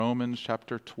Romans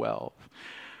chapter 12.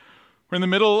 We're in the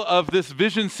middle of this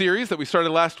vision series that we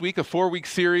started last week, a 4-week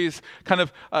series, kind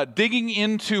of digging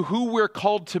into who we're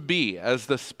called to be as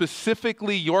the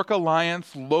specifically York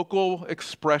Alliance local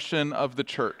expression of the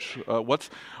church. What's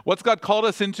God called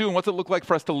us into, and what's it look like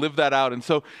for us to live that out? And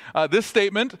so this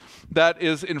statement that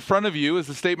is in front of you is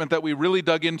a statement that we really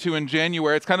dug into in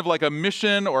January. It's kind of like a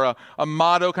mission or a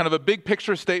motto, kind of a big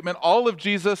picture statement, all of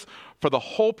Jesus for the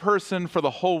whole person, for the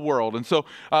whole world. And so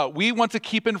we want to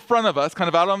keep in front of us, kind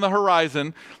of out on the horizon,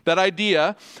 that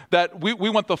idea that we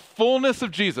want the fullness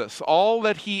of Jesus, all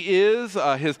that he is,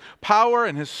 his power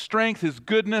and his strength, his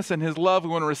goodness and his love. We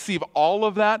want to receive all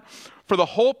of that for the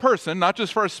whole person, not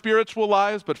just for our spiritual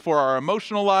lives, but for our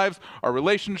emotional lives, our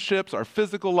relationships, our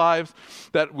physical lives,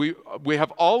 that we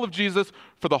have all of Jesus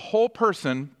for the whole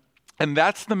person. And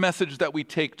that's the message that we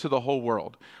take to the whole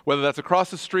world. Whether that's across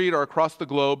the street or across the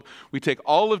globe, we take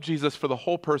all of Jesus for the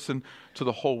whole person to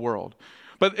the whole world.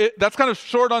 But that's kind of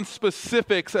short on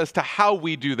specifics as to how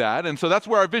we do that. And so that's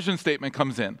where our vision statement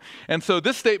comes in. And so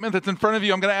this statement that's in front of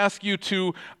you, I'm going to ask you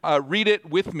to read it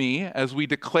with me as we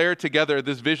declare together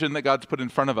this vision that God's put in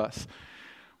front of us.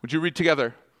 Would you read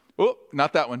together? Oh,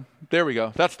 not that one. There we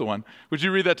go. That's the one. Would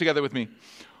you read that together with me?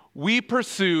 We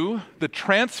pursue the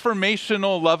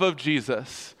transformational love of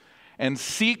Jesus and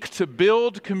seek to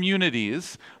build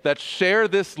communities that share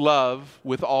this love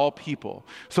with all people.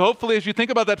 So hopefully as you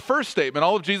think about that first statement,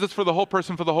 all of Jesus for the whole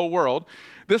person, for the whole world,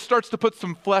 this starts to put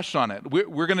some flesh on it.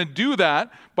 We're going to do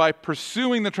that by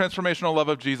pursuing the transformational love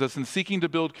of Jesus and seeking to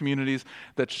build communities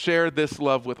that share this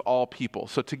love with all people.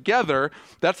 So together,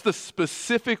 that's the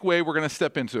specific way we're going to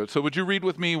step into it. So would you read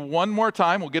with me one more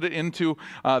time? We'll get it into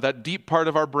that deep part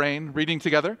of our brain, reading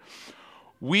together.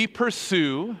 We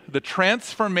pursue the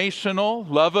transformational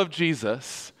love of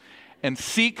Jesus and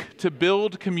seek to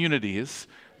build communities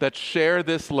that share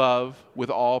this love with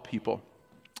all people.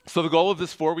 So the goal of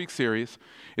this 4-week series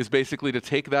is basically to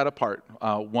take that apart,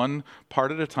 one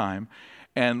part at a time,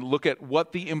 and look at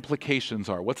what the implications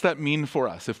are. What's that mean for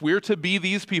us? If we're to be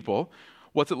these people,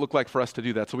 what's it look like for us to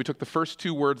do that? So we took the first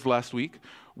 2 words last week,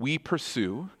 we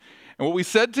pursue. And what we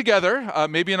said together,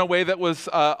 maybe in a way that was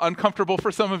uncomfortable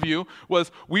for some of you,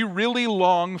 was we really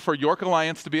long for York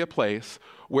Alliance to be a place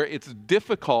where it's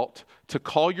difficult to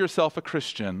call yourself a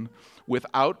Christian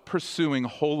without pursuing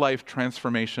whole life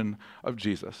transformation of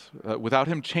Jesus, without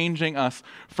him changing us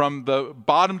from the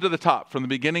bottom to the top, from the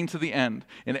beginning to the end,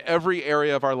 in every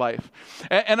area of our life.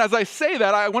 And as I say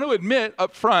that, I want to admit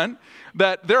up front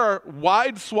that there are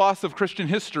wide swaths of Christian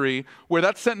history where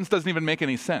that sentence doesn't even make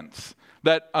any sense.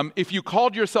 That if you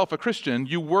called yourself a Christian,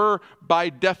 you were, by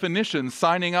definition,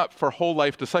 signing up for whole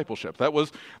life discipleship. That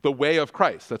was the way of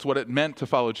Christ. That's what it meant to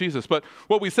follow Jesus. But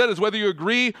what we said is whether you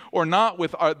agree or not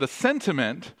with the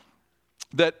sentiment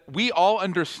that we all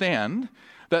understand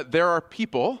that there are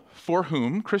people for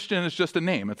whom Christian is just a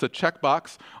name. It's a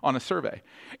checkbox on a survey.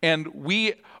 And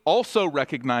we also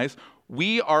recognize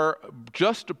we are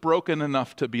just broken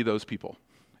enough to be those people.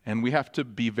 And we have to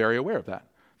be very aware of that.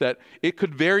 That it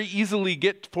could very easily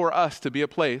get for us to be a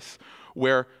place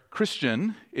where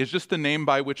Christian is just the name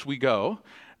by which we go,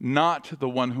 not the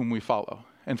one whom we follow.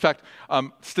 In fact,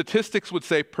 statistics would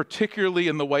say, particularly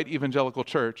in the white evangelical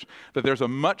church, that there's a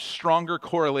much stronger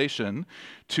correlation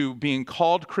to being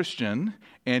called Christian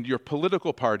and your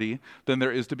political party than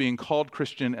there is to being called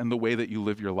Christian and the way that you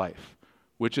live your life,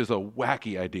 which is a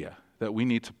wacky idea that we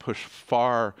need to push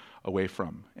far away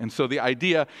from. And so the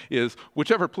idea is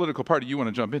whichever political party you want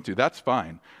to jump into, that's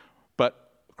fine.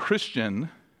 But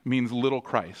Christian means little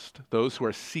Christ, those who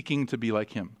are seeking to be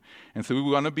like him. And so we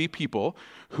want to be people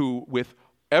who, with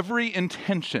every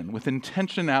intention, with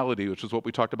intentionality, which is what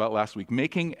we talked about last week,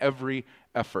 making every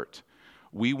effort,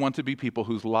 we want to be people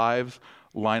whose lives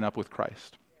line up with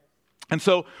Christ. And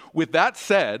so with that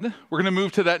said, we're going to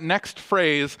move to that next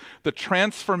phrase, the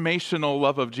transformational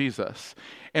love of Jesus.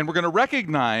 And we're going to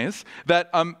recognize that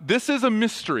this is a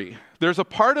mystery. There's a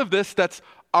part of this that's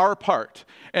our part.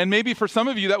 And maybe for some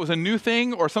of you that was a new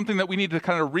thing or something that we need to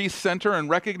kind of recenter and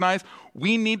recognize.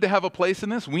 We need to have a place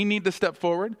in this. We need to step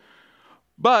forward.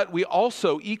 But we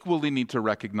also equally need to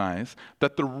recognize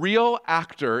that the real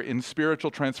actor in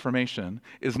spiritual transformation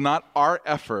is not our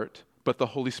effort, but the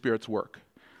Holy Spirit's work.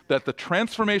 That the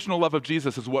transformational love of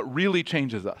Jesus is what really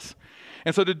changes us.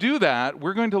 And so to do that,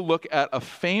 we're going to look at a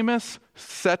famous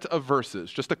set of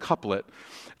verses, just a couplet.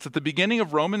 It's at the beginning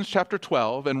of Romans chapter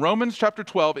 12, and Romans chapter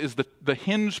 12 is the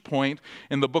hinge point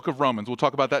in the book of Romans. We'll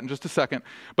talk about that in just a second,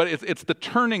 but it's the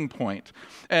turning point.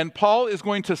 And Paul is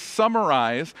going to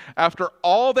summarize, after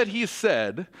all that he's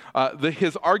said,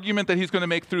 his argument that he's going to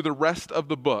make through the rest of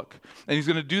the book. And he's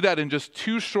going to do that in just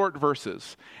 2 short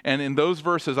verses. And in those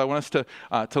verses, I want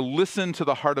us to listen to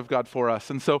the heart of God for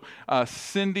us. And so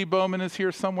Cindy Bowman is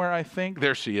here somewhere, I think.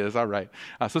 There she is. All right.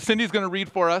 So Cindy's going to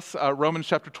read for us Romans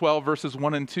chapter 12, verses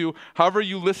 1 and 2. However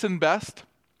you listen best,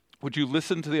 would you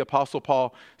listen to the Apostle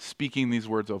Paul speaking these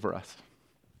words over us?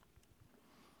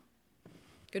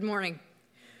 Good morning.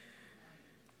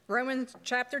 Romans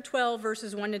chapter 12,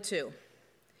 verses 1 to 2.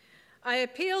 I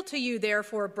appeal to you,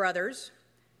 therefore, brothers,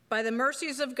 by the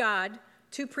mercies of God,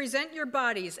 to present your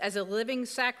bodies as a living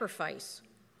sacrifice,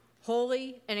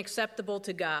 holy and acceptable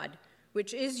to God,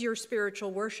 which is your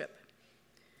spiritual worship.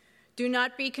 Do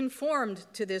not be conformed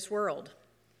to this world,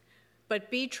 but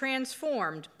be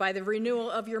transformed by the renewal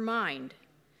of your mind,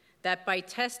 that by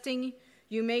testing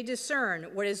you may discern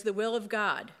what is the will of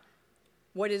God,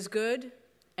 what is good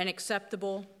and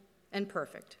acceptable and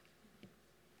perfect.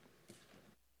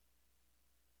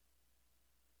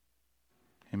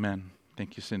 Amen.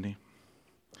 Thank you, Cindy.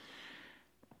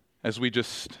 As we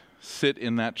just sit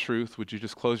in that truth, would you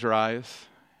just close your eyes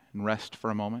and rest for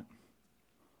a moment?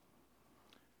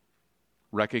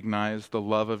 Recognize the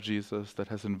love of Jesus that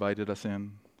has invited us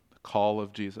in, the call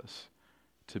of Jesus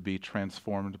to be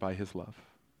transformed by his love.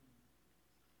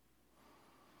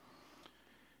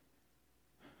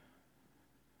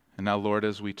 And now, Lord,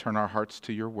 as we turn our hearts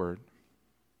to your word,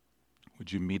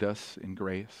 would you meet us in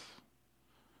grace?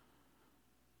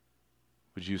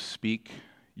 Would you speak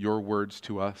your words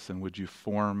to us, and would you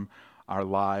form our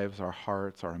lives, our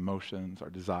hearts, our emotions, our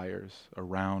desires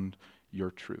around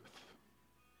your truth?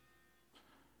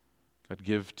 God,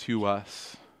 give to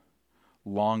us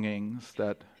longings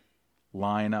that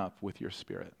line up with your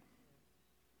Spirit.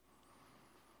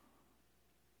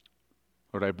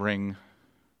 Lord, I bring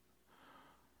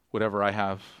whatever I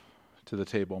have to the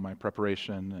table, my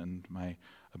preparation and my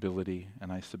ability, and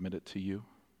I submit it to you.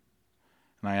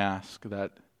 And I ask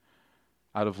that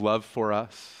out of love for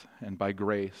us and by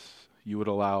grace, you would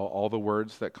allow all the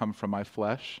words that come from my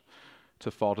flesh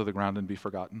to fall to the ground and be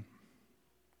forgotten.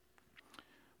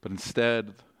 But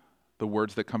instead, the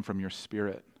words that come from your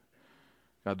Spirit,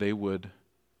 God, they would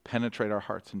penetrate our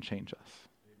hearts and change us.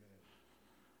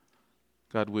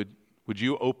 God, would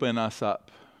you open us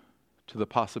up to the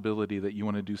possibility that you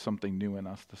want to do something new in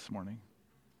us this morning?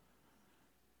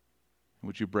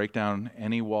 Would you break down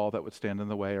any wall that would stand in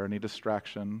the way, or any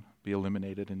distraction be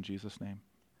eliminated in Jesus' name?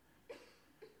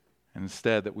 And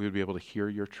instead, that we would be able to hear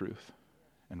your truth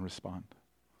and respond.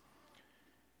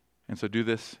 And so do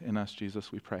this in us,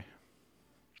 Jesus, we pray.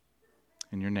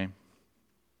 In your name.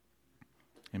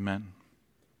 Amen.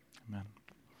 Amen.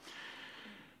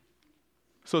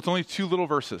 So it's only 2 little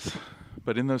verses,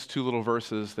 but in those 2 little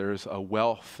verses, there's a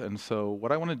wealth. And so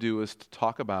what I want to do is to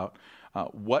talk about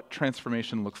what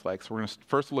transformation looks like. So we're going to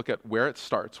first look at where it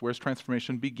starts. Where does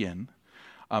transformation begin?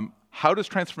 How does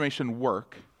transformation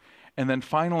work? And then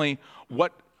finally,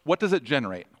 what does it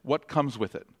generate? What comes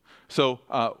with it? So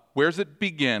where does it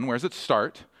begin? Where does it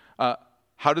start?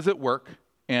 How does it work?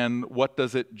 And what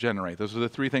does it generate? Those are the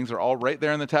 3 things that are all right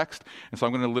there in the text. And so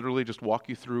I'm going to literally just walk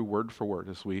you through word for word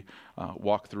as we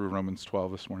walk through Romans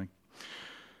 12 this morning.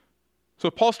 So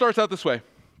Paul starts out this way.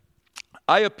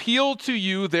 I appeal to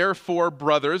you, therefore,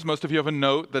 brothers. Most of you have a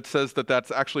note that says that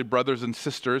that's actually brothers and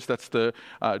sisters. That's the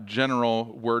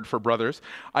general word for brothers.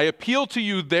 I appeal to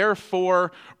you,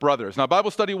 therefore, brothers. Now,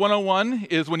 Bible Study 101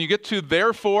 is when you get to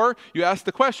therefore, you ask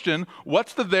the question,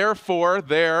 what's the therefore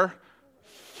there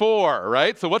for,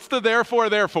 right? So what's the therefore?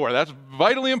 That's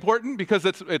vitally important because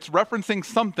it's referencing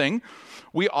something.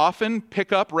 We often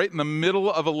pick up right in the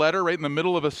middle of a letter, right in the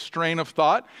middle of a strain of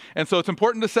thought. And so it's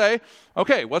important to say,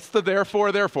 okay, what's the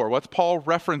therefore? What's Paul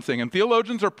referencing? And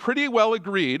theologians are pretty well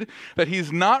agreed that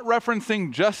he's not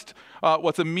referencing just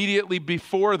what's immediately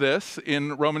before this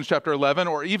in Romans chapter 11,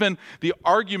 or even the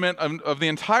argument of the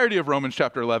entirety of Romans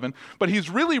chapter 11, but he's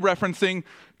really referencing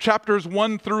chapters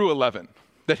 1 through 11.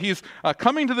 That he's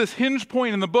coming to this hinge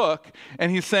point in the book,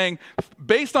 and he's saying,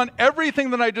 based on everything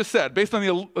that I just said, based on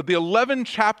the 11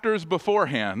 chapters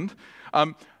beforehand,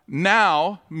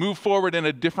 now move forward in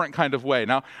a different kind of way.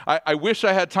 Now, I wish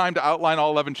I had time to outline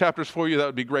all 11 chapters for you. That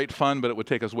would be great fun, but it would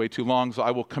take us way too long. So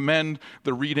I will commend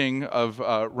the reading of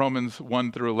Romans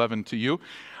 1 through 11 to you.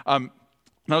 Now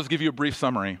let's give you a brief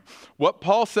summary. What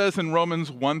Paul says in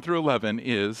Romans 1 through 11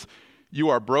 is, you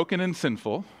are broken and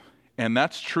sinful, And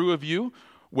that's true of you,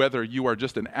 whether you are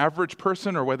just an average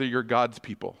person or whether you're God's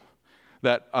people.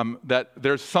 That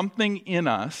there's something in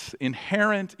us,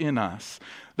 inherent in us,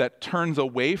 that turns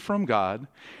away from God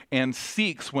and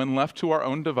seeks, when left to our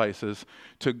own devices,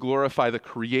 to glorify the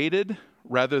created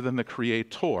rather than the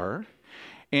creator.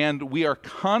 And we are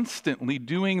constantly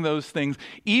doing those things,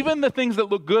 even the things that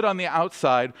look good on the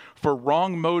outside, for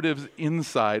wrong motives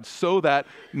inside, so that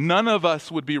none of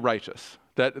us would be righteous,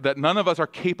 that none of us are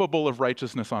capable of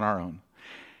righteousness on our own.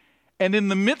 And in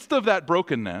the midst of that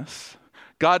brokenness,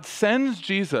 God sends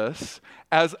Jesus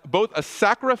as both a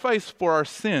sacrifice for our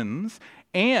sins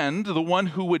and the one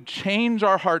who would change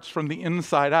our hearts from the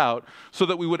inside out so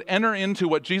that we would enter into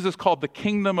what Jesus called the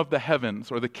kingdom of the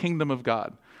heavens, or the kingdom of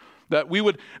God. That we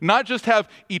would not just have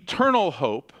eternal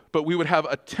hope, but we would have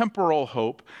a temporal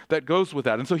hope that goes with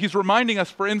that. And so he's reminding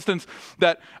us, for instance,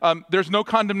 that there's no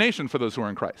condemnation for those who are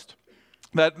in Christ.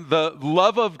 That the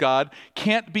love of God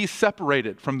can't be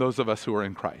separated from those of us who are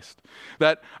in Christ.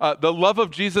 That the love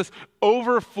of Jesus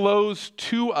overflows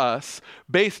to us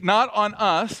based not on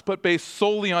us, but based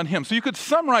solely on him. So you could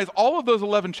summarize all of those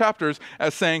 11 chapters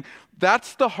as saying,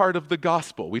 that's the heart of the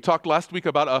gospel. We talked last week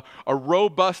about a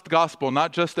robust gospel,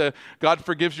 not just a God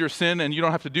forgives your sin and you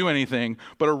don't have to do anything,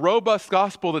 but a robust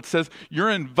gospel that says you're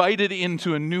invited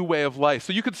into a new way of life.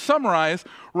 So you could summarize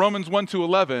Romans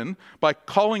 1-11 by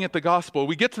calling it the gospel.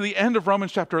 We get to the end of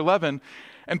Romans chapter 11,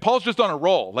 and Paul's just on a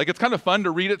roll. Like, it's kind of fun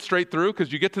to read it straight through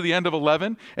because you get to the end of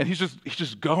 11 and he's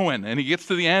just going, and he gets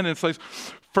to the end and it's like,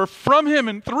 for from him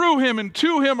and through him and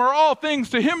to him are all things.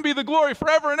 To him be the glory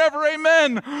forever and ever.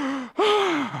 Amen.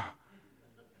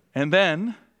 And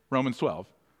then Romans 12.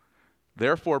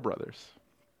 Therefore, brothers,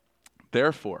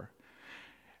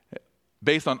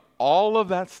 based on all of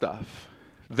that stuff,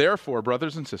 therefore,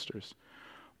 brothers and sisters,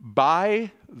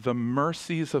 by the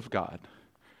mercies of God,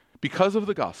 because of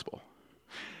the gospel,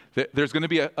 there's going to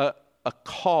be a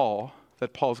call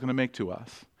that Paul's going to make to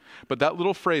us. But that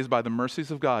little phrase, by the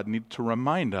mercies of God, needs to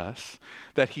remind us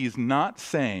that he's not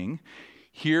saying,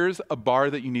 here's a bar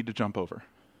that you need to jump over,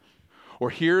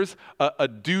 or here's a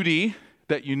duty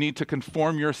that you need to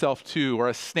conform yourself to, or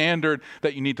a standard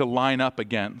that you need to line up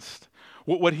against.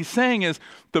 What he's saying is,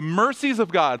 the mercies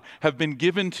of God have been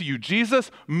given to you.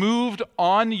 Jesus moved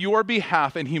on your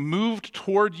behalf, and he moved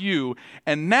toward you,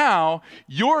 and now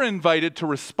you're invited to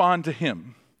respond to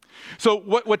him. So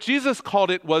what Jesus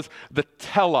called it was the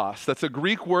telos. That's a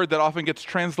Greek word that often gets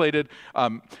translated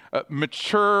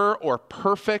mature or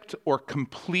perfect or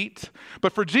complete.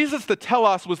 But for Jesus, the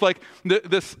telos was like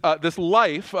this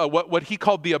life, what he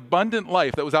called the abundant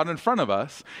life that was out in front of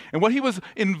us. And what he was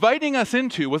inviting us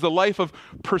into was a life of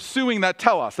pursuing that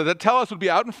telos. So that telos would be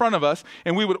out in front of us,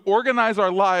 and we would organize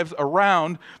our lives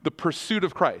around the pursuit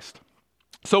of Christ.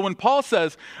 So when Paul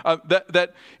says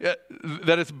that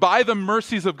it's by the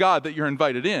mercies of God that you're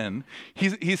invited in,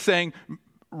 he's saying,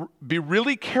 be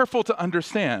really careful to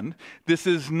understand this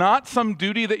is not some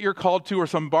duty that you're called to or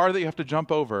some bar that you have to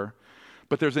jump over,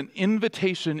 but there's an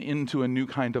invitation into a new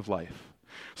kind of life.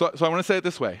 So I want to say it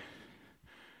this way.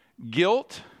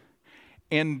 Guilt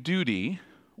and duty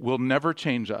will never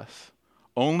change us.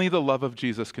 Only the love of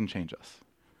Jesus can change us.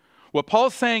 What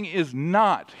Paul's saying is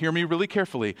not, hear me really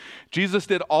carefully, Jesus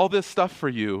did all this stuff for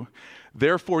you,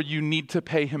 therefore you need to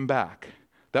pay him back.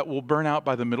 That will burn out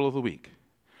by the middle of the week.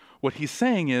 What he's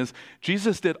saying is,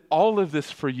 Jesus did all of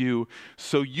this for you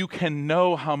so you can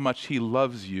know how much he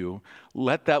loves you.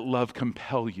 Let that love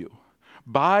compel you.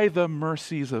 By the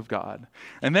mercies of God.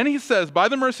 And then he says, by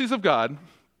the mercies of God,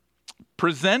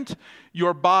 present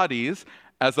your bodies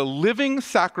as a living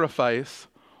sacrifice,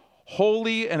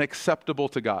 holy and acceptable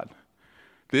to God.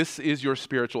 This is your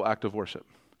spiritual act of worship.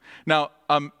 Now,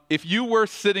 if you were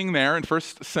sitting there in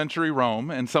first century Rome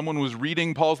and someone was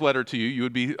reading Paul's letter to you, you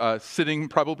would be sitting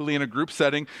probably in a group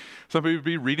setting. Somebody would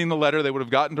be reading the letter. They would have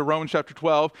gotten to Romans chapter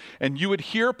 12, and you would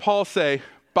hear Paul say,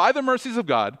 by the mercies of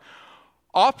God,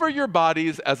 offer your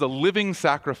bodies as a living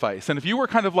sacrifice. And if you were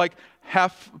kind of like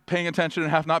half paying attention and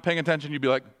half not paying attention, you'd be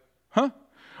like, huh?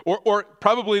 Or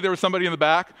probably there was somebody in the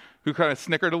back who kind of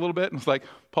snickered a little bit and was like,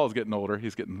 Paul's getting older.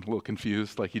 He's getting a little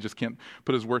confused. Like, he just can't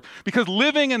put his word. Because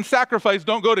living and sacrifice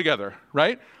don't go together,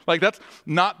 right? Like, that's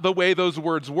not the way those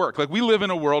words work. Like, we live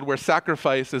in a world where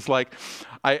sacrifice is like,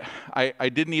 I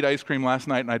didn't eat ice cream last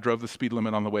night and I drove the speed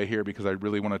limit on the way here because I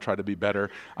really want to try to be better.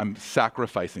 I'm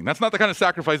sacrificing. That's not the kind of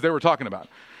sacrifice they were talking about.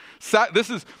 This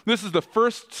is the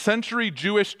first century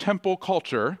Jewish temple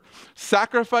culture.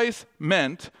 Sacrifice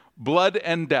meant blood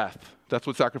and death. That's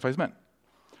what sacrifice meant.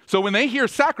 So when they hear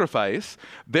sacrifice,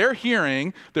 they're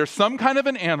hearing there's some kind of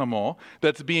an animal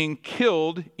that's being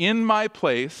killed in my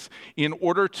place in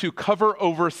order to cover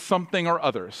over something or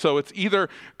other. So it's either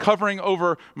covering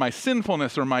over my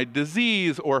sinfulness or my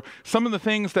disease or some of the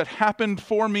things that happened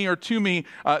for me or to me.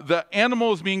 The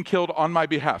animal is being killed on my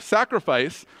behalf.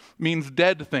 Sacrifice means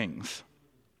dead things.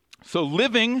 So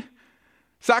living,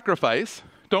 sacrifice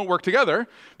don't work together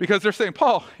because they're saying,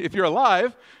 Paul, if you're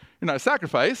alive, you're not a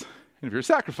sacrifice. And if you're a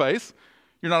sacrifice,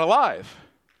 you're not alive,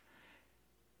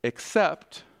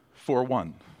 except for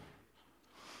one.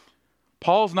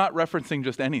 Paul's not referencing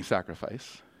just any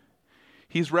sacrifice.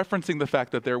 He's referencing the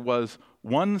fact that there was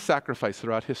one sacrifice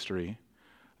throughout history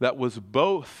that was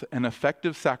both an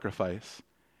effective sacrifice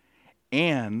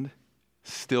and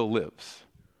still lives.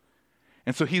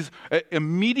 And so he's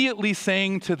immediately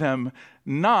saying to them,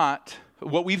 not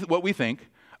what we think,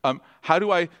 how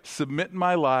do I submit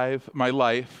my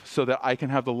life so that I can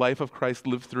have the life of Christ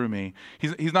live through me?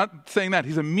 He's not saying that.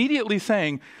 He's immediately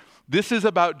saying, this is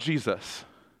about Jesus.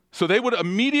 So they would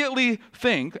immediately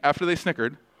think, after they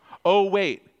snickered, oh,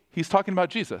 wait, he's talking about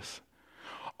Jesus.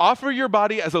 Offer your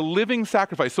body as a living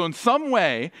sacrifice. So in some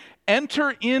way,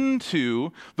 enter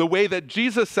into the way that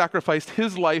Jesus sacrificed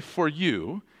his life for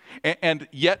you, and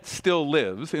yet still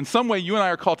lives. In some way, you and I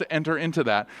are called to enter into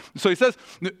that. So he says,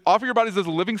 offer your bodies as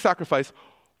a living sacrifice,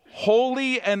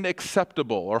 holy and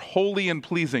acceptable, or holy and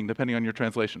pleasing, depending on your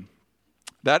translation.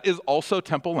 That is also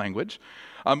temple language.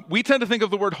 We tend to think of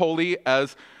the word holy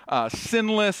as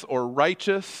sinless or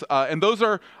righteous, and those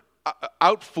are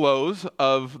outflows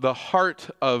of the heart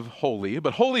of holy,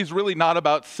 but holy is really not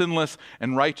about sinless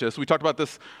and righteous. We talked about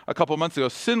this a couple months ago.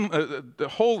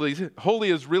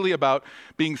 Holy is really about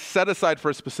being set aside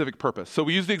for a specific purpose. So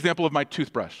we use the example of my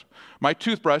toothbrush. My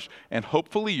toothbrush, and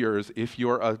hopefully yours if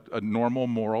you're a normal,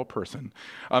 moral person,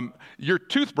 your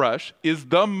toothbrush is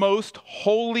the most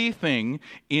holy thing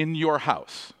in your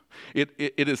house. It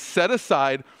is set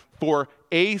aside for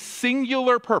a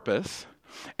singular purpose.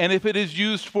 And if it is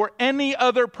used for any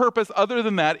other purpose other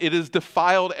than that, it is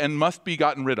defiled and must be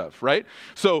gotten rid of, right?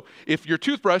 So if your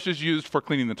toothbrush is used for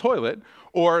cleaning the toilet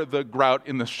or the grout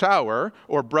in the shower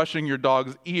or brushing your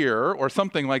dog's ear or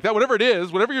something like that, whatever it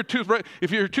is,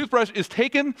 if your toothbrush is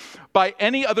taken by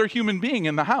any other human being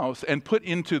in the house and put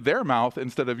into their mouth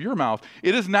instead of your mouth,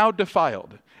 it is now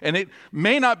defiled. And it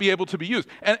may not be able to be used.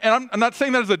 And I'm not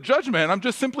saying that as a judgment. I'm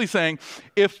just simply saying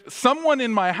if someone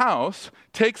in my house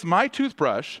takes my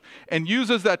toothbrush and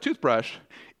uses that toothbrush,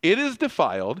 it is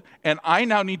defiled, and I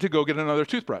now need to go get another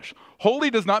toothbrush. Holy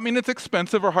does not mean it's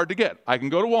expensive or hard to get. I can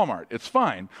go to Walmart. It's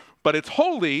fine. But it's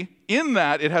holy in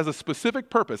that it has a specific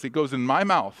purpose. It goes in my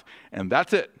mouth, and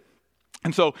that's it.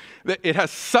 And so it has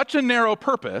such a narrow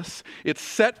purpose. It's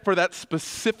set for that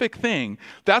specific thing.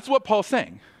 That's what Paul's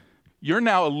saying. You're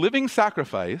now a living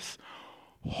sacrifice,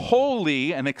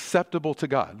 holy and acceptable to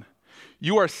God.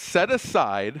 You are set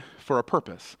aside for a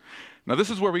purpose. Now,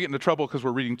 this is where we get into trouble because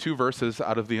we're reading 2 verses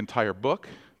out of the entire book.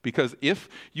 Because if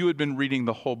you had been reading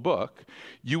the whole book,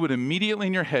 you would immediately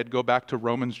in your head go back to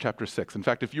Romans chapter 6. In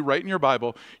fact, if you write in your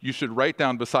Bible, you should write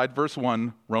down beside verse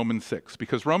 1, Romans 6.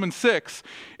 Because Romans 6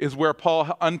 is where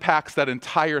Paul unpacks that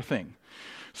entire thing.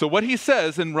 So what he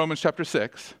says in Romans chapter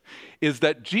 6 is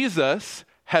that Jesus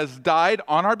has died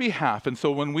on our behalf. And so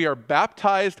when we are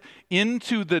baptized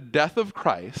into the death of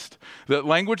Christ, the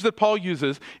language that Paul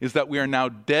uses is that we are now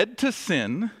dead to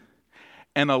sin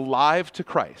and alive to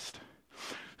Christ.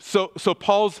 So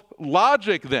Paul's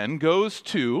logic then goes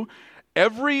to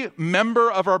every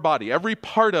member of our body, every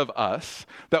part of us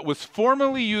that was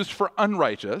formerly used for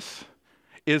unrighteous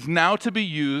is now to be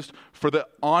used for the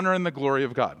honor and the glory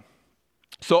of God.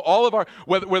 So all of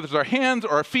whether it's our hands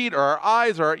or our feet or our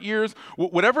eyes or our ears,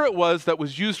 whatever it was that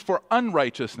was used for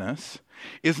unrighteousness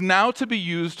is now to be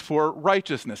used for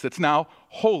righteousness. It's now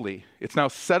holy. It's now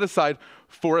set aside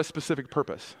for a specific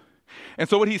purpose. And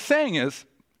so what he's saying is,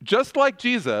 just like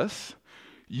Jesus,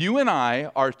 you and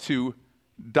I are to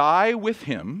die with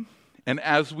him, and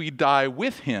as we die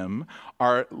with him,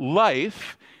 our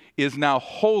life is now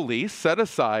holy, set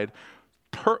aside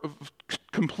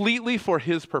completely for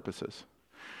his purposes.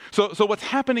 So what's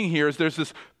happening here is there's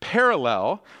this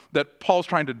parallel that Paul's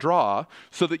trying to draw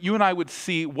so that you and I would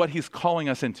see what he's calling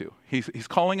us into. He's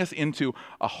calling us into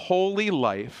a holy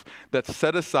life that's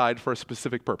set aside for a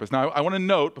specific purpose. Now, I want to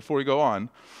note before we go on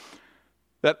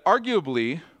that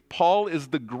arguably Paul is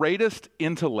the greatest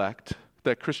intellect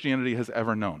that Christianity has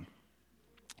ever known.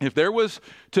 If there was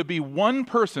to be one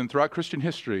person throughout Christian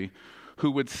history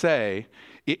who would say,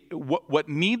 what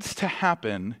needs to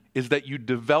happen is that you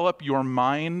develop your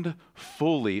mind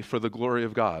fully for the glory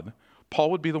of God, Paul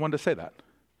would be the one to say that.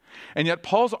 And yet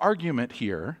Paul's argument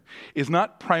here is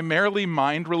not primarily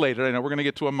mind-related. I know we're going to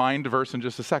get to a mind verse in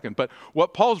just a second, but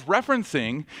what Paul's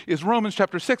referencing is Romans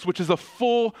chapter 6, which is a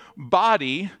full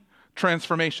body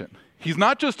transformation. He's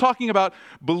not just talking about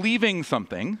believing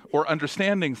something or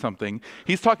understanding something.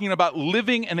 He's talking about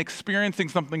living and experiencing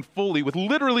something fully with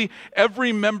literally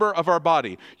every member of our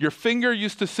body. Your finger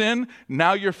used to sin,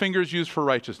 now your finger is used for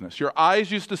righteousness. Your eyes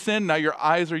used to sin, now your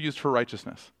eyes are used for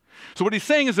righteousness. So what he's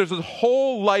saying is there's this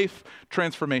whole life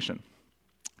transformation.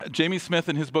 Jamie Smith,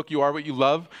 in his book, You Are What You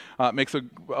Love, makes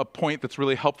a point that's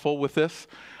really helpful with this.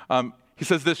 He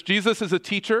says this: Jesus is a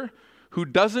teacher who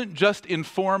doesn't just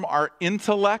inform our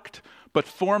intellect, but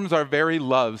forms our very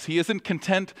loves. He isn't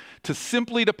content to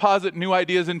simply deposit new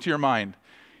ideas into your mind.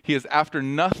 He is after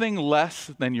nothing less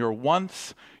than your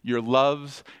wants, your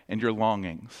loves, and your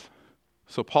longings.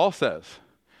 So Paul says,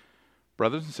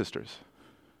 brothers and sisters,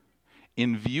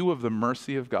 in view of the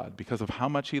mercy of God, because of how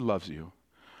much he loves you,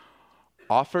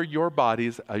 offer your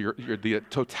bodies, the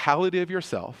totality of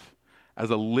yourself, as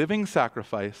a living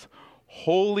sacrifice,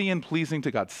 holy and pleasing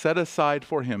to God, set aside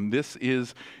for him. This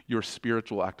is your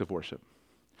spiritual act of worship.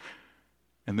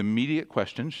 And the immediate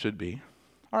question should be,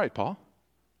 all right, Paul,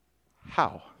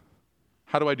 how?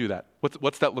 How do I do that?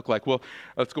 What's that look like? Well,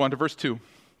 let's go on to verse 2.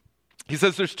 He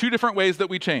says there's two different ways that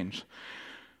we change.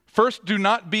 First, do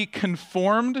not be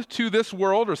conformed to this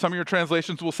world, or some of your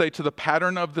translations will say to the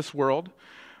pattern of this world,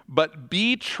 but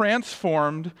be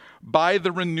transformed by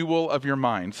the renewal of your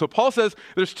mind. So Paul says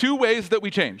there's two ways that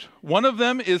we change. One of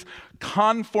them is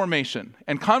conformation.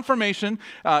 And conformation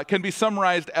can be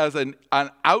summarized as an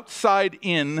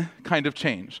outside-in kind of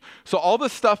change. So all the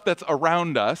stuff that's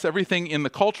around us, everything in the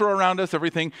culture around us,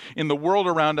 everything in the world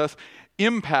around us,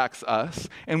 impacts us,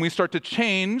 and we start to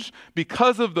change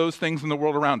because of those things in the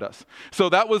world around us. So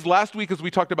that was last week as we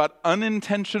talked about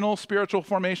unintentional spiritual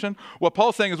formation. What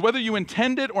Paul's saying is whether you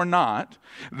intend it or not,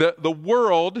 the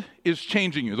world is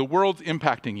changing you. The world's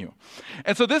impacting you.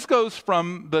 And so this goes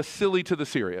from the silly to the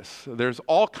serious. There's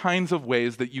all kinds of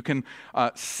ways that you can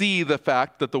see the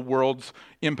fact that the world's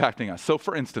impacting us. So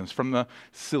for instance, from the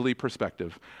silly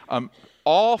perspective,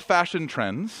 all fashion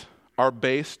trends are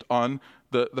based on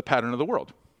the pattern of the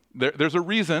world. There's a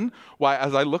reason why,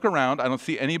 as I look around, I don't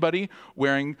see anybody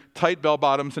wearing tight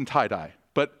bell-bottoms and tie-dye.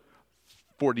 But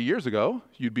 40 years ago,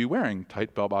 you'd be wearing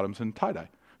tight bell-bottoms and tie-dye.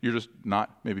 You're just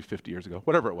not, maybe 50 years ago,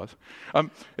 whatever it was.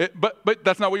 But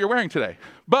that's not what you're wearing today.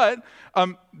 But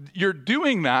you're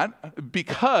doing that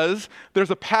because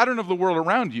there's a pattern of the world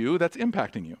around you that's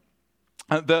impacting you.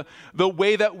 The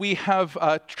way that we have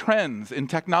trends in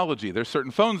technology. There's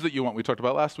certain phones that you want, we talked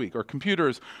about last week, or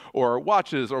computers, or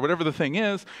watches, or whatever the thing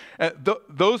is.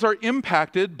 Those are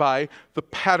impacted by the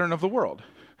pattern of the world.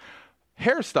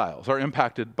 Hairstyles are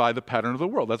impacted by the pattern of the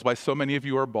world. That's why so many of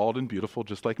you are bald and beautiful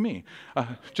just like me.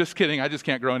 Just kidding, I just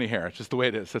can't grow any hair. It's just the way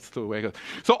it is. That's the way it goes.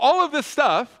 So all of this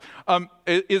stuff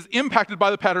is impacted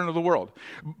by the pattern of the world.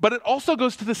 But it also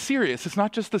goes to the serious. It's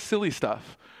not just the silly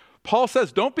stuff. Paul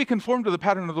says, don't be conformed to the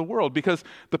pattern of the world, because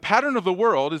the pattern of the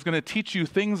world is going to teach you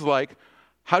things like,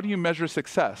 how do you measure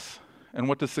success? And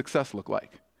what does success look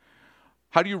like?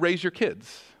 How do you raise your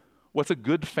kids? What's a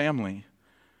good family?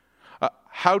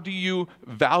 How do you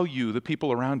value the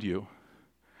people around you?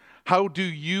 How do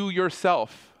you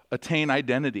yourself attain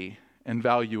identity and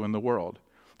value in the world?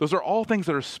 Those are all things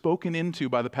that are spoken into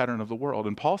by the pattern of the world.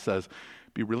 And Paul says,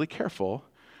 be really careful.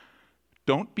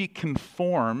 Don't be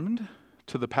conformed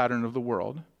to the pattern of the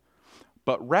world,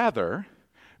 but rather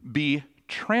be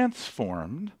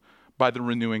transformed by the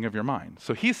renewing of your mind.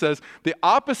 So he says the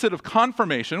opposite of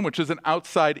conformation, which is an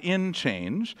outside-in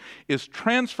change, is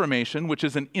transformation, which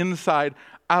is an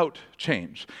inside-out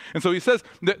change. And so he says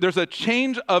that there's a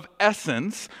change of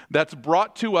essence that's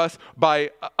brought to us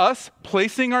by us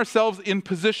placing ourselves in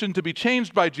position to be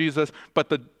changed by Jesus, but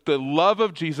the love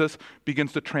of Jesus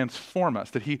begins to transform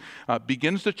us, that he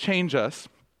begins to change us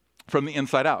from the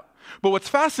inside out. But what's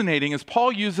fascinating is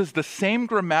Paul uses the same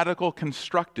grammatical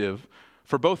constructive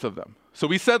for both of them. So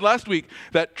we said last week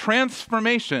that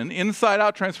transformation,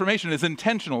 inside-out transformation, is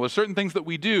intentional. There's certain things that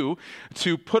we do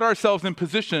to put ourselves in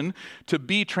position to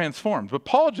be transformed. But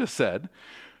Paul just said,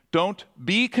 don't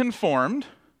be conformed,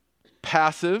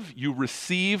 passive, you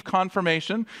receive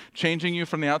confirmation, changing you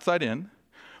from the outside in,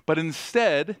 but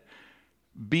instead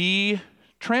be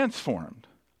transformed.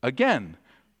 Again,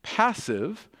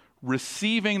 passive,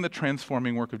 receiving the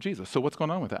transforming work of Jesus. So what's going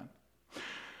on with that?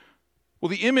 Well,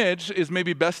 the image is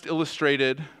maybe best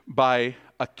illustrated by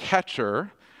a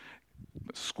catcher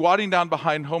squatting down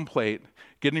behind home plate,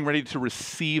 getting ready to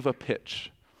receive a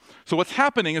pitch. So what's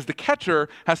happening is the catcher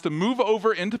has to move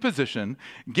over into position,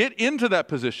 get into that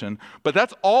position, but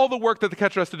that's all the work that the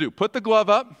catcher has to do. Put the glove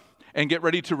up and get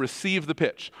ready to receive the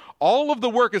pitch. All of the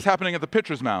work is happening at the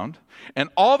pitcher's mound, and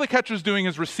all the catcher's doing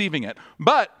is receiving it.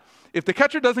 But if the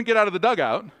catcher doesn't get out of the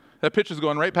dugout, that pitch is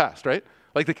going right past, right?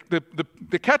 Like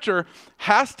the catcher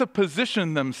has to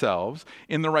position themselves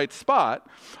in the right spot.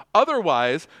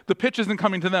 Otherwise, the pitch isn't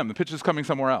coming to them. The pitch is coming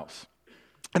somewhere else.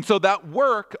 And so that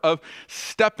work of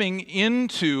stepping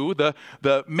into the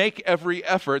make every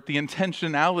effort, the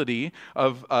intentionality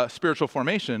of spiritual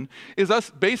formation, is us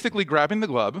basically grabbing the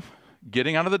glove,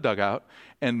 getting out of the dugout,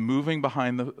 and moving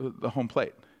behind the home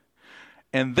plate.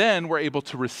 And then we're able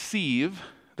to receive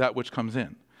that which comes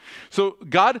in. So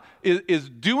God is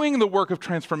doing the work of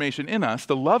transformation in us.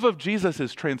 The love of Jesus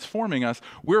is transforming us.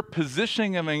 We're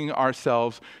positioning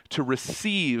ourselves to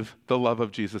receive the love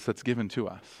of Jesus that's given to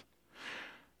us.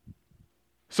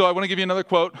 So I want to give you another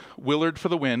quote, Willard for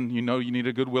the win. You know you need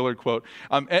a good Willard quote.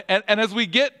 And as we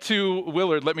get to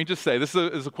Willard, let me just say, this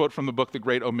is a quote from the book, The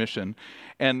Great Omission.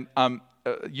 And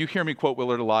you hear me quote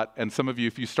Willard a lot, and some of you,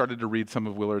 if you started to read some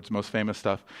of Willard's most famous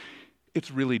stuff, it's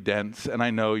really dense, and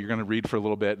I know you're going to read for a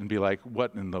little bit and be like,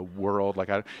 what in the world?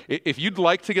 If you'd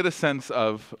like to get a sense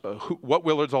of what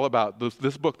Willard's all about,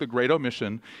 this book, The Great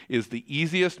Omission, is the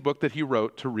easiest book that he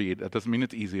wrote to read. That doesn't mean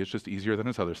it's easy. It's just easier than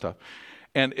his other stuff.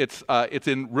 And it's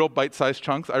in real bite-sized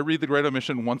chunks. I read The Great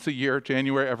Omission once a year,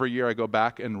 January every year. I go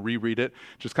back and reread it,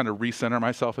 just kind of recenter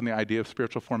myself in the idea of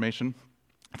spiritual formation.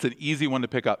 It's an easy one to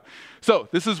pick up. So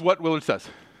this is what Willard says.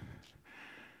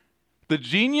 The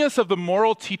genius of the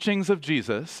moral teachings of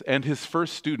Jesus and his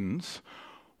first students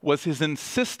was his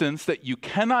insistence that you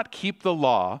cannot keep the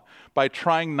law by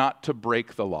trying not to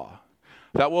break the law.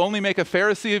 That will only make a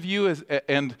Pharisee of you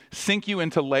and sink you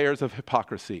into layers of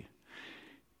hypocrisy.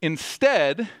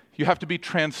 Instead, you have to be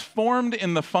transformed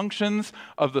in the functions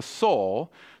of the soul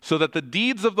so that the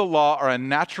deeds of the law are a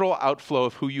natural outflow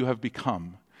of who you have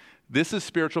become. This is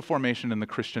spiritual formation in the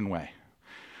Christian way.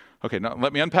 Okay, now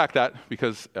let me unpack that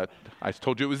because I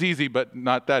told you it was easy, but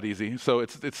not that easy. So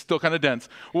it's still kind of dense.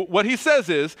 What he says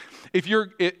is, if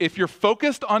you're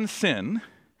focused on sin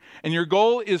and your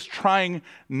goal is trying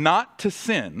not to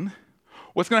sin,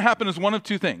 what's going to happen is one of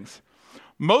two things.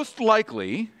 Most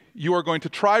likely, you are going to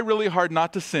try really hard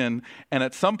not to sin, and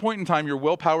at some point in time, your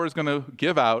willpower is going to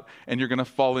give out, and you're going to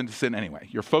fall into sin anyway.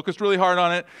 You're focused really hard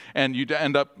on it, and you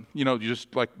end up, you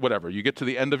just like whatever. You get to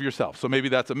the end of yourself. So maybe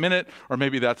that's a minute, or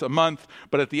maybe that's a month,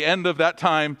 but at the end of that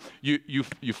time, you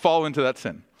fall into that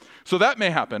sin. So that may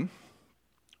happen.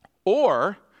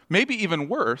 Or, maybe even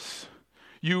worse,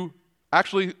 you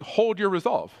actually hold your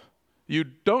resolve. You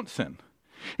don't sin.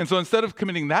 And so instead of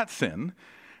committing that sin,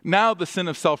 now the sin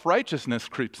of self-righteousness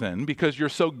creeps in because you're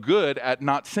so good at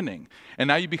not sinning. And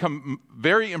now you become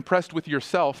very impressed with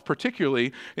yourself,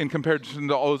 particularly in comparison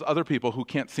to all those other people who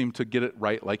can't seem to get it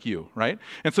right like you, right?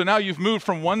 And so now you've moved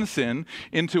from one sin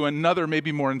into another,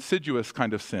 maybe more insidious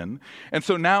kind of sin. And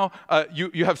so now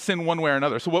you have sin one way or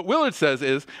another. So what Willard says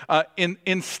is,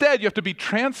 instead you have to be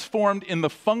transformed in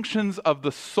the functions of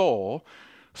the soul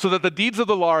so that the deeds of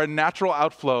the law are a natural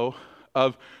outflow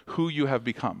of who you have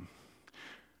become.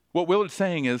 What Willard's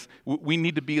saying is we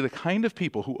need to be the kind of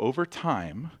people who over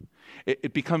time,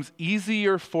 it becomes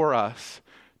easier for us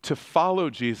to follow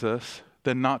Jesus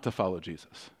than not to follow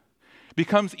Jesus. It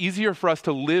becomes easier for us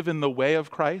to live in the way of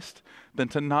Christ than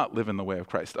to not live in the way of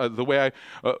Christ. The way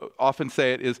I often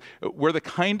say it is we're the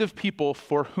kind of people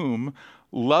for whom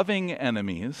loving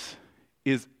enemies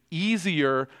is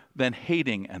easier than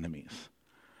hating enemies.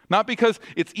 Not because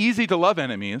it's easy to love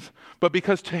enemies, but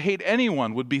because to hate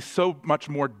anyone would be so much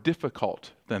more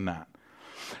difficult than that.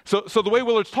 So the way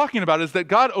Willard's talking about is that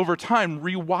God over time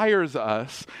rewires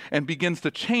us and begins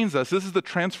to change us. This is the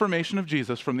transformation of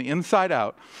Jesus from the inside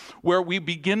out, where we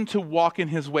begin to walk in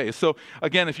his ways. So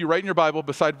again, if you write in your Bible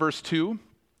beside verse 2,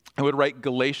 I would write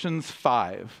Galatians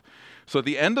 5. So at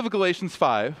the end of Galatians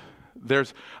 5,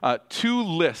 there's two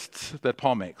lists that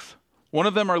Paul makes. One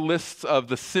of them are lists of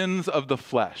the sins of the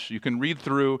flesh. You can read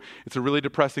through. It's a really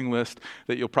depressing list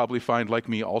that you'll probably find, like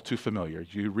me, all too familiar.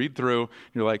 You read through,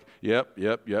 you're like, yep,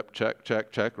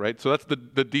 check, right? So that's the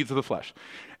deeds of the flesh.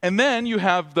 And then you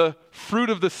have the fruit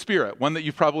of the Spirit, one that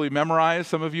you've probably memorized,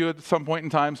 some of you at some point in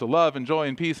time, so love and joy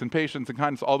and peace and patience and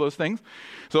kindness, all those things.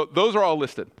 So those are all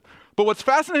listed. But what's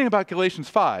fascinating about Galatians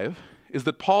 5 is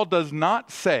that Paul does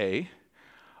not say,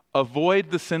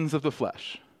 avoid the sins of the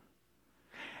flesh.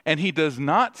 And he does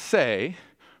not say,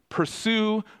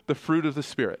 pursue the fruit of the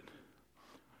Spirit.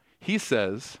 He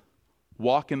says,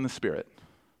 walk in the Spirit.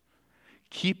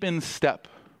 Keep in step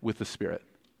with the Spirit.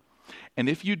 And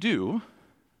if you do,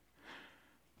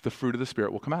 the fruit of the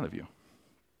Spirit will come out of you.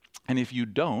 And if you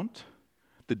don't,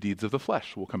 the deeds of the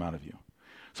flesh will come out of you.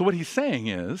 So what he's saying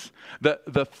is that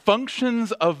the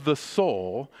functions of the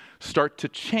soul start to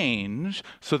change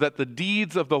so that the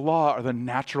deeds of the law are the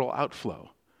natural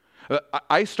outflow.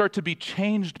 I start to be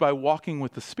changed by walking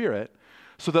with the Spirit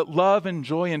so that love and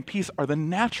joy and peace are the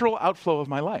natural outflow of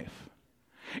my life.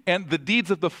 And the deeds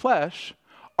of the flesh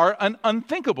are an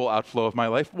unthinkable outflow of my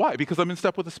life. Why? Because I'm in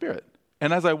step with the Spirit.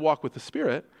 And as I walk with the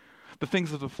Spirit, the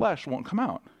things of the flesh won't come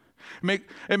out.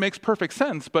 It makes perfect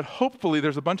sense, but hopefully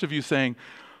there's a bunch of you saying,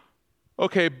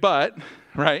 okay, but,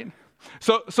 right?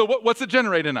 So what's it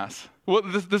generate in us? Well,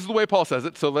 this is the way Paul says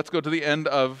it, so let's go to the end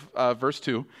of verse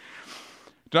 2.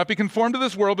 Do not be conformed to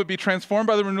this world, but be transformed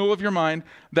by the renewal of your mind,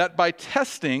 that by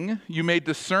testing you may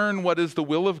discern what is the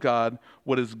will of God,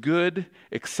 what is good,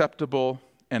 acceptable,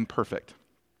 and perfect.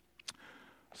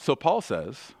 So Paul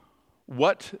says,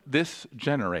 what this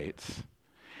generates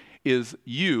is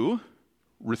you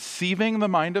receiving the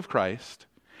mind of Christ,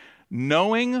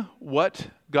 knowing what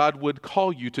God would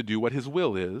call you to do, what his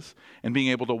will is, and being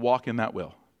able to walk in that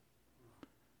will.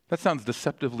 That sounds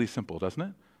deceptively simple, doesn't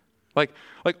it? Like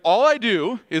all I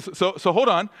do is, so hold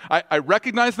on, I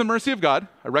recognize the mercy of God,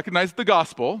 I recognize the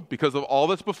gospel because of all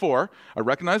that's before, I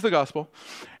recognize the gospel,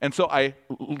 and so I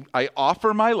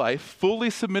offer my life fully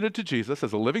submitted to Jesus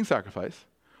as a living sacrifice,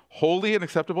 holy and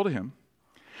acceptable to him.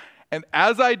 And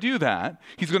as I do that,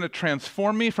 he's going to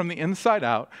transform me from the inside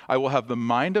out. I will have the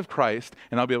mind of Christ,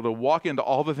 and I'll be able to walk into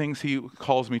all the things he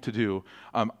calls me to do.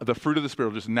 The fruit of the Spirit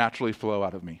will just naturally flow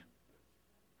out of me.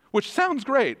 Which sounds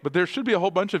great, but there should be a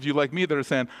whole bunch of you like me that are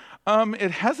saying,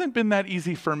 it hasn't been that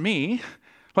easy for me.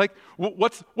 Like,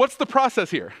 what's the process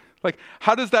here? Like,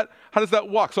 how does that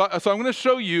walk? So I'm going to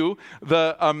show you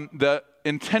the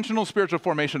intentional spiritual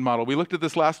formation model. We looked at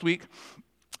this last week.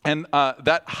 And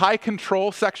that high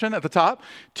control section at the top,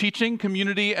 teaching,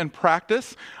 community, and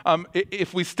practice,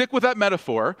 if we stick with that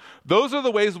metaphor, those are the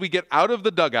ways we get out of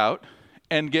the dugout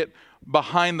and get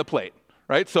behind the plate,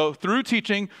 right? So through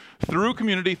teaching, through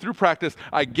community, through practice,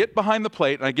 I get behind the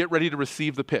plate and I get ready to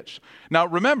receive the pitch. Now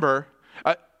remember,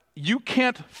 you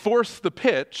can't force the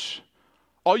pitch.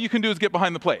 All you can do is get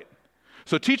behind the plate.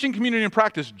 So teaching, community, and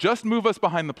practice just move us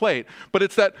behind the plate. But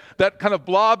it's that kind of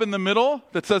blob in the middle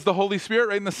that says the Holy Spirit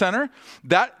right in the center.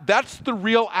 That's the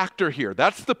real actor here.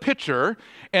 That's the pitcher.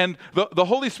 And the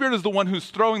Holy Spirit is the one who's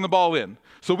throwing the ball in.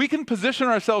 So we can position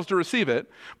ourselves to receive it,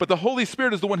 but the Holy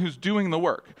Spirit is the one who's doing the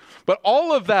work. But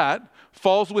all of that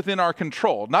falls within our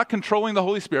control. Not controlling the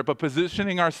Holy Spirit, but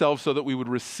positioning ourselves so that we would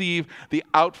receive the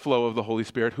outflow of the Holy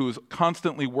Spirit who is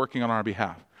constantly working on our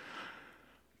behalf.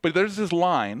 But there's this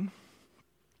line.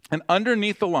 And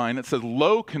underneath the line, it says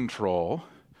low control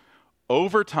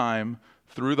over time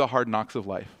through the hard knocks of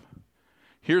life.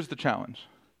 Here's the challenge.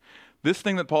 This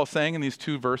thing that Paul's saying in these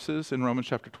two verses in Romans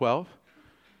chapter 12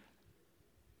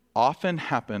 often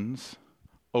happens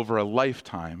over a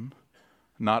lifetime,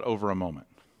 not over a moment.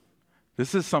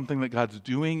 This is something that God's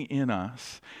doing in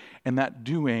us, and that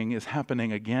doing is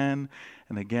happening again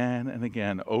and again and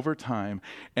again over time,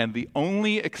 and the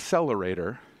only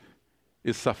accelerator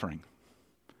is suffering.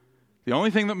 The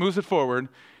only thing that moves it forward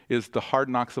is the hard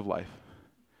knocks of life.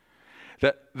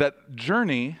 That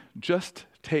journey just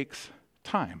takes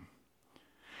time.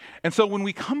 And so when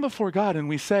we come before God and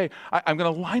we say, I'm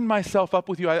going to line myself up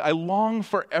with you, I long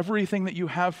for everything that you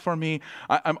have for me,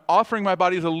 I'm offering my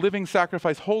body as a living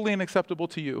sacrifice, holy and acceptable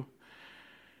to you,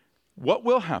 what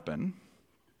will happen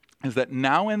is that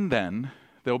now and then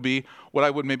there'll be what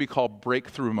I would maybe call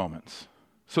breakthrough moments.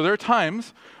 So there are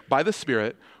times by the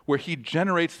Spirit where he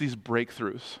generates these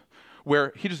breakthroughs,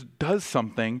 where he just does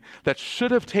something that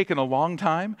should have taken a long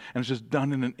time and is just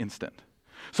done in an instant.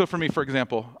 So for me, for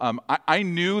example, I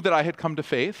knew that I had come to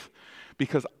faith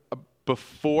because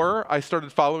before I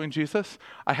started following Jesus,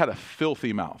 I had a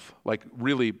filthy mouth. Like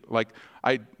really, like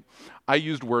I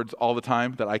used words all the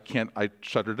time that I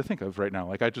shudder to think of right now.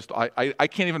 Like I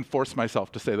can't even force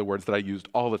myself to say the words that I used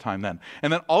all the time then.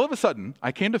 And then all of a sudden,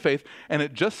 I came to faith and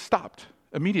it just stopped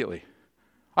immediately.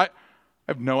 I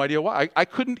have no idea why. I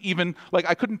couldn't even,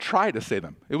 I couldn't try to say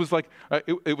them. It was like,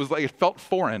 it felt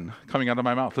foreign coming out of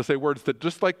my mouth to say words that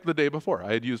just like the day before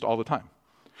I had used all the time.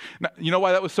 Now, you know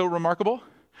why that was so remarkable?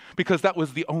 Because that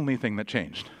was the only thing that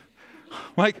changed.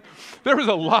 There was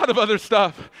a lot of other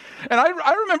stuff. And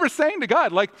I remember saying to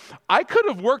God, I could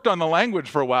have worked on the language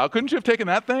for a while. Couldn't you have taken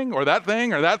that thing or that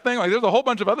thing or that thing? There's a whole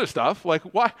bunch of other stuff. Why?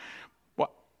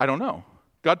 Well, I don't know.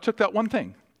 God took that one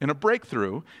thing. In a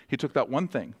breakthrough, he took that one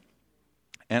thing.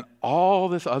 And all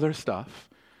this other stuff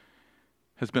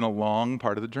has been a long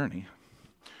part of the journey.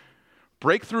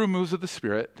 Breakthrough moves of the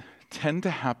Spirit tend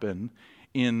to happen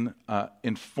in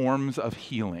forms of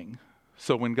healing.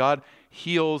 So when God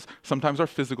heals sometimes our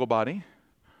physical body,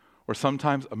 or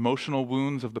sometimes emotional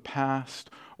wounds of the past,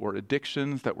 or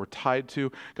addictions that we're tied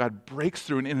to, God breaks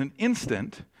through, and in an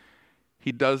instant,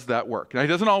 he does that work. Now, he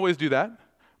doesn't always do that,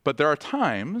 but there are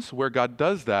times where God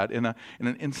does that in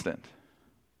an instant.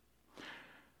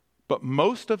 But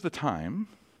most of the time,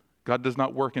 God does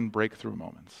not work in breakthrough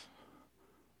moments.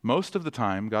 Most of the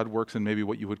time, God works in maybe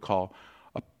what you would call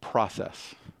a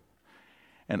process.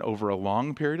 And over a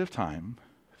long period of time,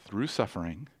 through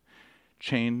suffering,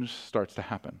 change starts to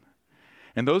happen.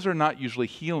 And those are not usually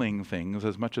healing things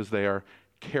as much as they are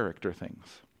character things.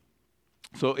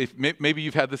 So if maybe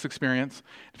you've had this experience,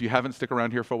 if you haven't, stick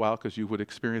around here for a while because you would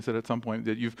experience it at some point,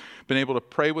 that you've been able to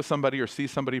pray with somebody or see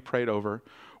somebody prayed over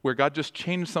where God just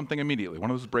changed something immediately.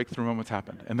 One of those breakthrough moments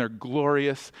happened. And they're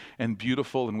glorious and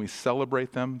beautiful and we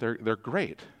celebrate them. They're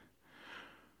great.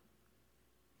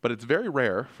 But it's very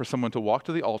rare for someone to walk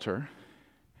to the altar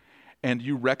and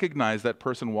you recognize that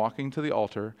person walking to the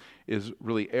altar is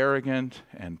really arrogant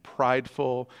and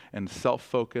prideful and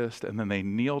self-focused, and then they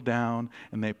kneel down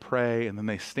and they pray, and then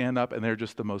they stand up and they're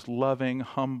just the most loving,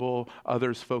 humble,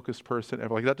 others-focused person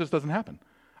ever. Like, that just doesn't happen.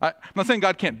 I'm not saying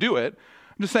God can't do it.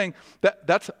 I'm just saying that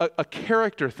that's a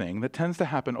character thing that tends to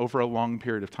happen over a long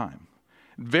period of time.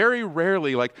 Very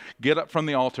rarely, get up from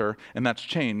the altar and that's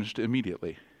changed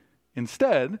immediately.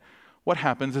 Instead, what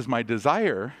happens is my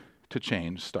desire to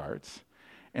change starts,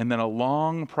 and then a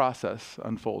long process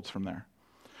unfolds from there.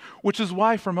 Which is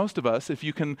why for most of us, if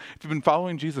you've been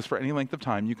following Jesus for any length of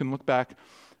time, you can look back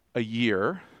a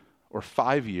year or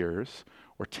 5 years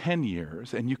or 10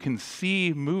 years and you can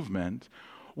see movement,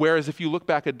 whereas if you look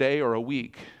back a day or a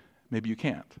week, maybe you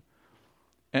can't.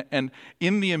 And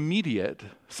in the immediate,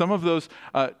 some of those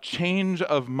change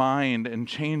of mind and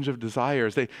change of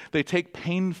desires, they take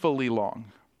painfully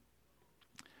long.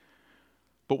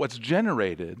 But what's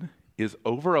generated is,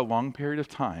 over a long period of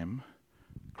time,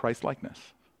 Christ-likeness.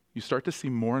 You start to see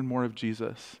more and more of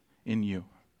Jesus in you.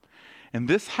 And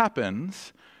this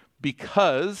happens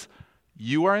because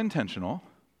you are intentional,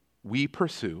 we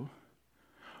pursue,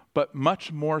 but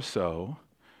much more so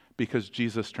because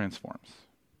Jesus transforms.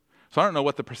 So I don't know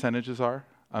what the percentages are.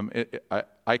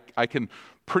 I can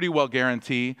pretty well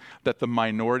guarantee that the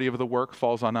minority of the work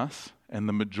falls on us, and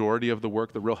the majority of the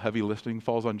work, the real heavy lifting,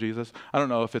 falls on Jesus. I don't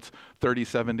know if it's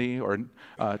 30-70 or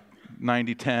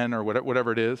 90-10 or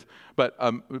whatever it is,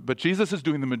 but Jesus is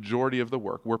doing the majority of the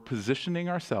work. We're positioning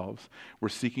ourselves. We're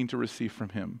seeking to receive from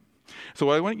him. So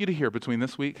what I want you to hear between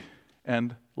this week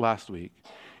and last week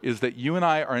is that you and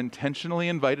I are intentionally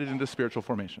invited into spiritual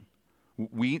formation.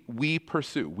 We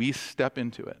pursue. We step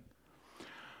into it.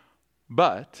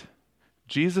 But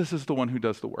Jesus is the one who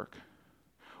does the work.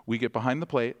 We get behind the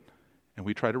plate and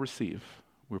we try to receive.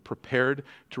 We're prepared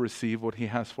to receive what he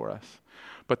has for us.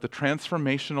 But the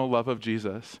transformational love of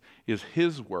Jesus is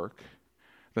his work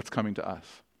that's coming to us.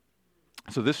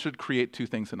 So this should create two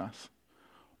things in us.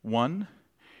 One,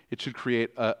 it should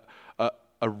create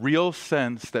a real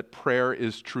sense that prayer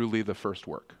is truly the first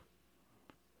work.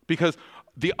 Because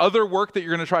the other work that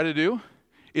you're going to try to do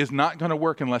is not going to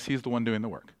work unless he's the one doing the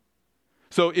work.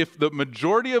 So if the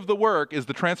majority of the work is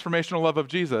the transformational love of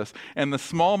Jesus and the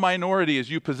small minority is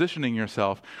you positioning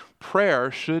yourself,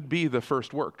 prayer should be the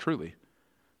first work, truly.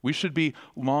 We should be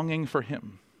longing for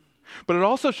him. But it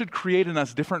also should create in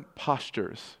us different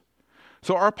postures.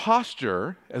 So our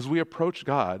posture as we approach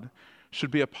God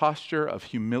should be a posture of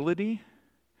humility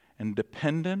and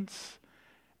dependence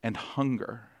and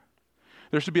hunger.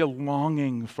 There should be a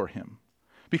longing for him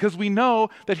because we know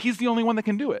that he's the only one that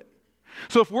can do it.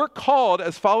 So if we're called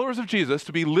as followers of Jesus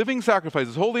to be living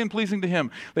sacrifices, holy and pleasing to him,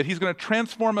 that he's going to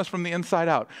transform us from the inside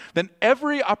out, then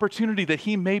every opportunity that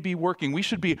he may be working, we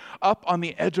should be up on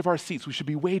the edge of our seats. We should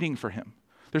be waiting for him.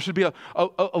 There should be a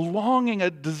longing, a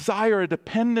desire, a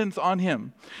dependence on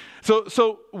him.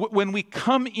 So when we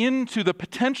come into the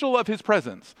potential of his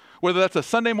presence, whether that's a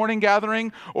Sunday morning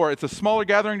gathering, or it's a smaller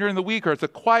gathering during the week, or it's a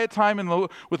quiet time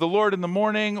with the Lord in the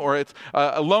morning, or it's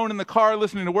alone in the car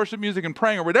listening to worship music and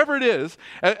praying, or whatever it is,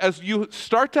 as you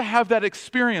start to have that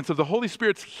experience of the Holy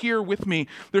Spirit's here with me,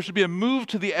 there should be a move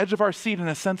to the edge of our seat and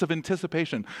a sense of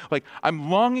anticipation. Like, I'm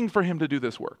longing for him to do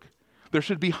this work. There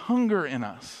should be hunger in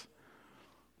us.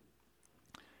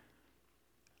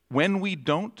 When we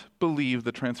don't believe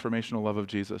the transformational love of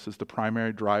Jesus is the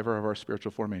primary driver of our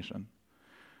spiritual formation,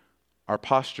 our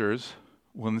postures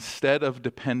will, instead of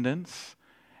dependence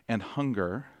and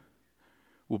hunger,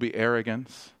 will be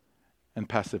arrogance and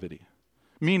passivity.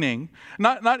 Meaning,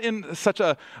 not in such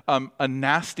a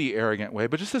nasty, arrogant way,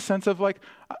 but just a sense of like,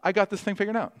 I got this thing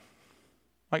figured out.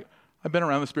 Like, I've been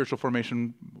around the spiritual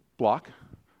formation block.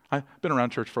 I've been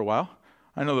around church for a while.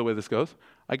 I know the way this goes.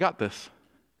 I got this.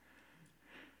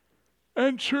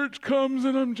 And church comes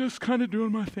and I'm just kind of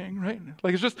doing my thing, right?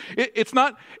 Like it's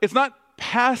not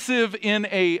passive in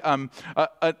a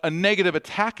negative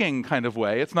attacking kind of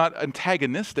way. It's not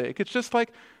antagonistic. It's just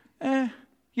like,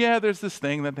 yeah, there's this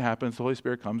thing that happens. The Holy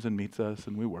Spirit comes and meets us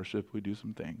and we worship, we do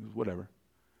some things, whatever.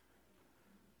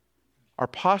 Our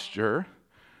posture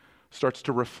starts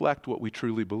to reflect what we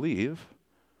truly believe,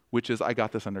 which is, I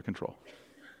got this under control.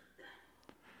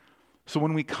 So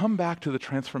when we come back to the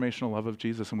transformational love of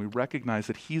Jesus and we recognize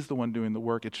that he's the one doing the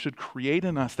work, it should create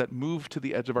in us that move to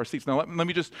the edge of our seats. Now, let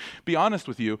me just be honest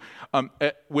with you.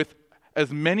 With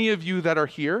as many of you that are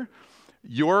here,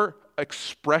 your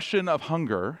expression of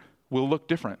hunger will look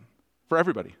different for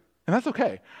everybody. And that's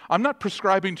okay. I'm not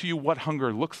prescribing to you what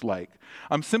hunger looks like.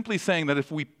 I'm simply saying that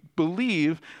if we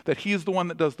believe that he is the one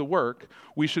that does the work,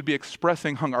 we should be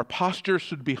expressing hunger. Our posture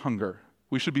should be hunger.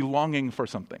 We should be longing for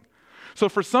something. So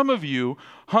for some of you,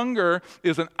 hunger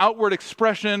is an outward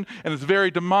expression and it's very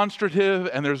demonstrative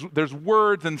and there's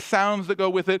words and sounds that go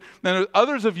with it. And there's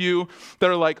others of you that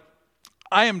are like,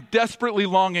 I am desperately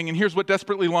longing and here's what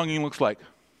desperately longing looks like.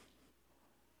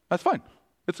 That's fine.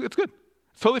 It's good.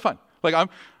 It's totally fine. Like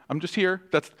I'm just here.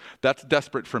 That's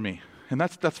desperate for me. And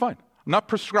that's fine. I'm not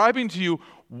prescribing to you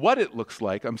what it looks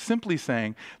like. I'm simply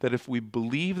saying that if we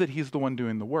believe that he's the one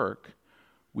doing the work,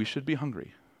 we should be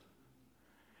hungry.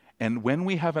 And when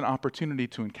we have an opportunity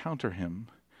to encounter him,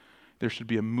 there should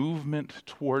be a movement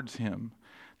towards him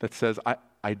that says,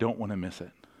 I don't want to miss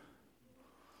it.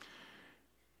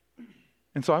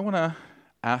 And so I want to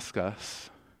ask us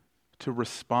to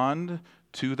respond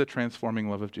to the transforming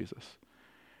love of Jesus.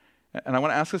 And I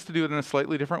want to ask us to do it in a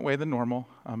slightly different way than normal.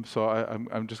 So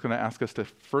I'm just going to ask us to,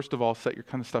 first of all, set your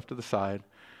kind of stuff to the side.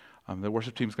 The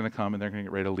worship team's going to come and they're going to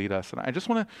get ready to lead us. And I just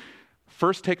want to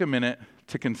first take a minute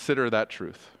to consider that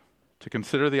truth, to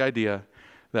consider the idea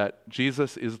that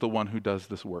Jesus is the one who does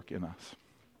this work in us.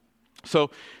 So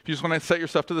if you just want to set your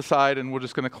stuff to the side and we're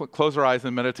just going to close our eyes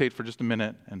and meditate for just a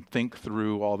minute and think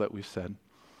through all that we've said.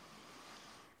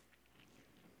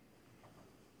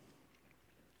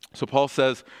 So Paul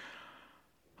says,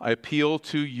 I appeal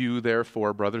to you,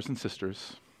 therefore, brothers and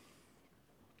sisters,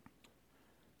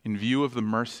 in view of the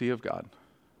mercy of God,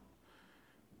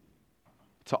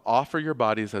 to offer your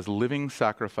bodies as living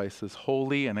sacrifices,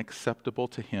 holy and acceptable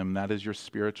to him. That is your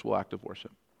spiritual act of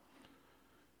worship.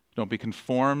 Don't be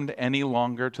conformed any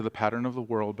longer to the pattern of the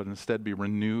world, but instead be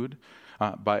renewed,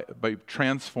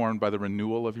 transformed by the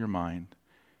renewal of your mind.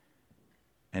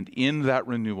 And in that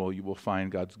renewal, you will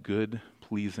find God's good,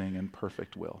 pleasing, and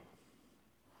perfect will.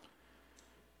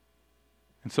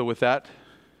 And so with that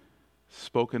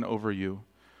spoken over you,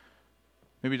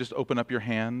 maybe just open up your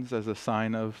hands as a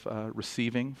sign of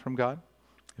receiving from God,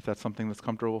 if that's something that's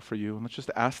comfortable for you. And let's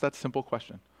just ask that simple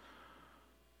question.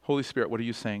 Holy Spirit, what are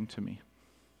you saying to me?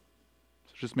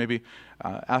 So just maybe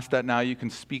ask that now. You can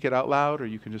speak it out loud or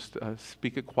you can just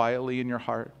speak it quietly in your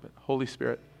heart. But Holy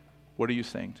Spirit, what are you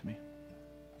saying to me?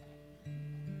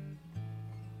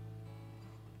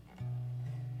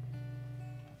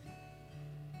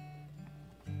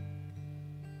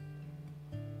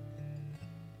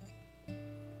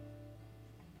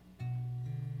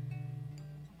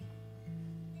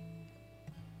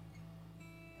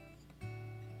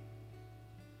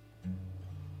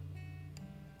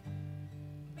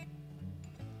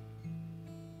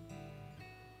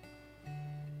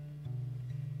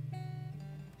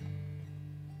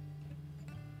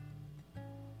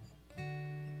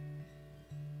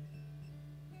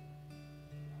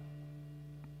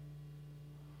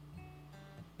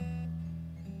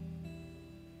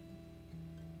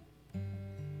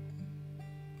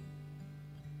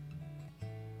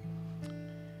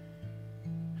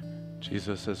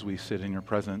 Jesus, as we sit in your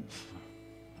presence,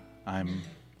 I'm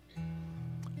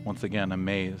once again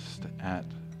amazed at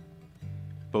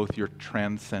both your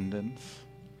transcendence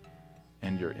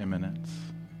and your immanence,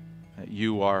 that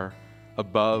you are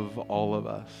above all of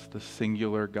us, the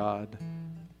singular God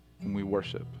whom we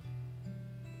worship.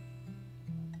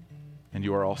 And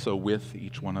you are also with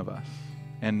each one of us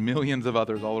and millions of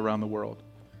others all around the world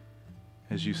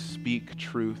as you speak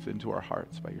truth into our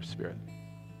hearts by your Spirit.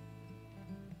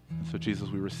 And so, Jesus,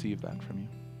 we receive that from you.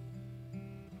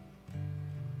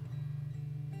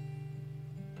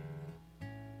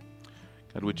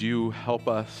 God, would you help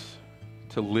us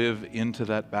to live into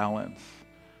that balance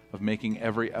of making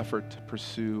every effort to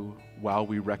pursue while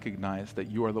we recognize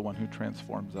that you are the one who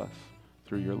transforms us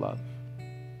through your love.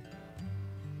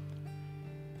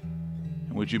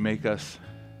 And would you make us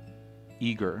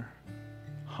eager,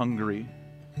 hungry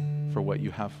for what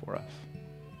you have for us.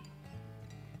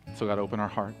 So God, open our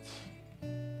hearts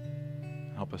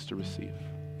and help us to receive.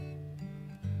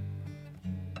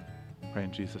 Pray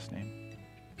in Jesus' name.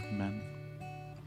 Amen.